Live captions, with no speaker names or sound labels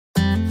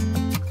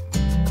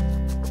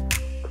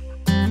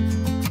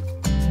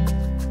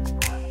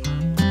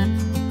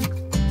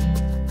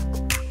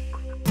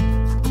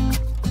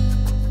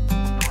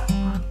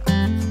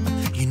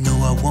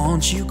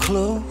want you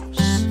close,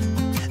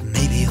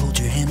 maybe hold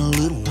your hand a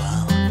little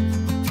while.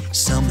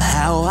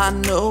 Somehow I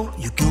know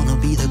you're gonna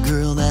be the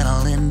girl that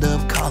I'll end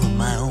up calling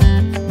my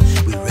own.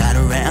 We ride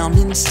around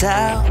in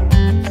style,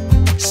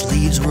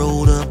 sleeves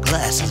rolled up,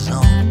 glasses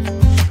on,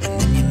 and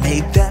then you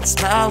make that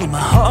smile and my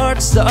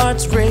heart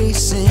starts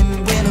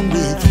racing when I'm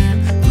with you.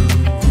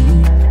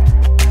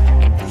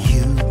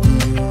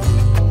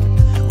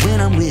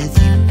 When I'm with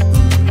you.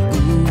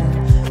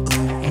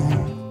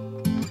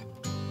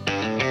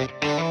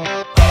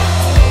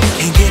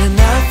 Can't get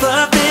enough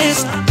of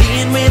this,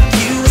 being with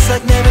you is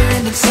like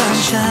never-ending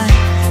sunshine.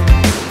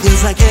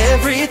 Feels like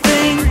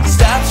everything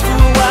stops for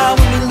a while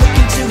when we look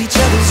into each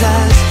other's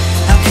eyes.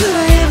 How could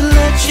I ever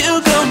let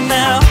you go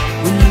now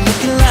when you're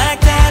looking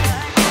like that?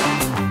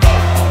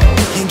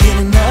 Can't get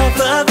enough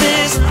of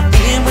this,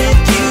 being with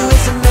you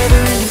is a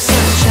never-ending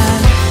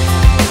sunshine.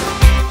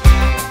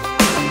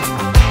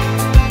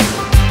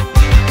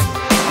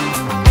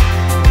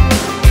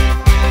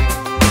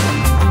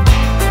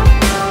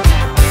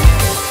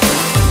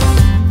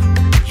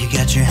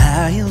 Your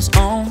high heels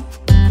on,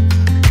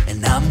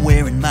 and I'm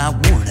wearing my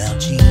worn out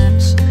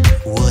jeans.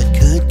 What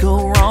could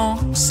go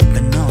wrong?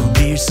 Sipping on a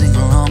beer, sing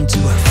along to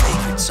our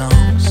favorite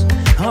songs.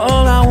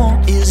 All I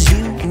want is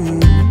you.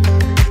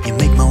 You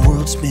make my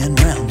world spin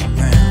round and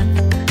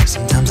round.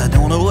 Sometimes I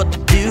don't know what to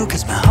do,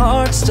 cause my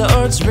heart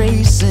starts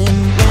racing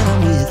when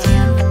I'm with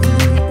you.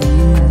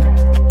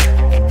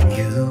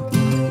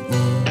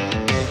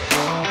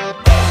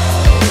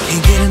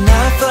 Can't get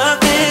enough of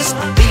this,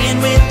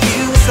 being with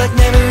you is like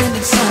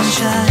never-ending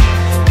sunshine.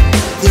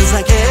 Feels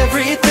like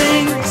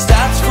everything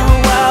stops for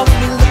a while when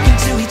we look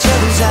into each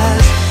other's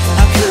eyes.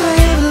 How could I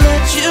ever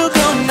let you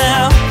go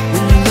now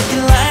when you're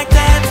looking like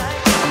that?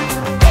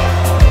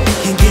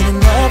 Can't get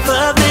enough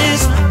of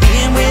this,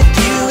 being with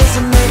you is a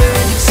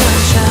never-ending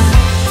sunshine.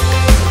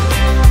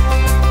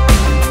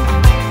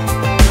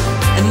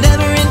 A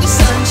never-ending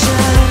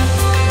sunshine.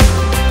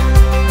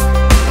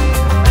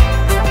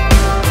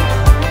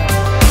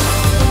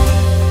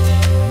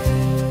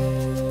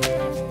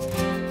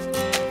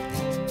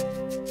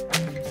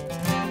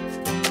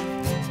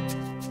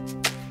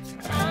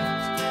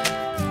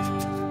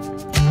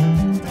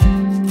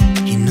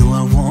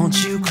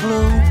 You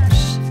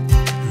close,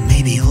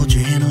 maybe hold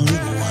your hand a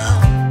little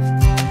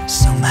while.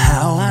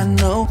 Somehow I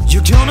know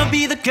you're gonna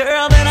be the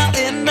girl that I'll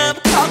end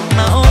up calling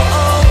my own.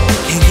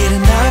 Can't get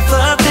enough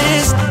of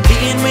this,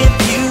 being with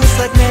you is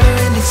like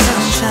never-ending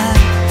sunshine.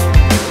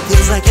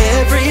 Feels like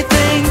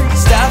everything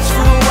stops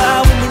for a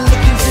while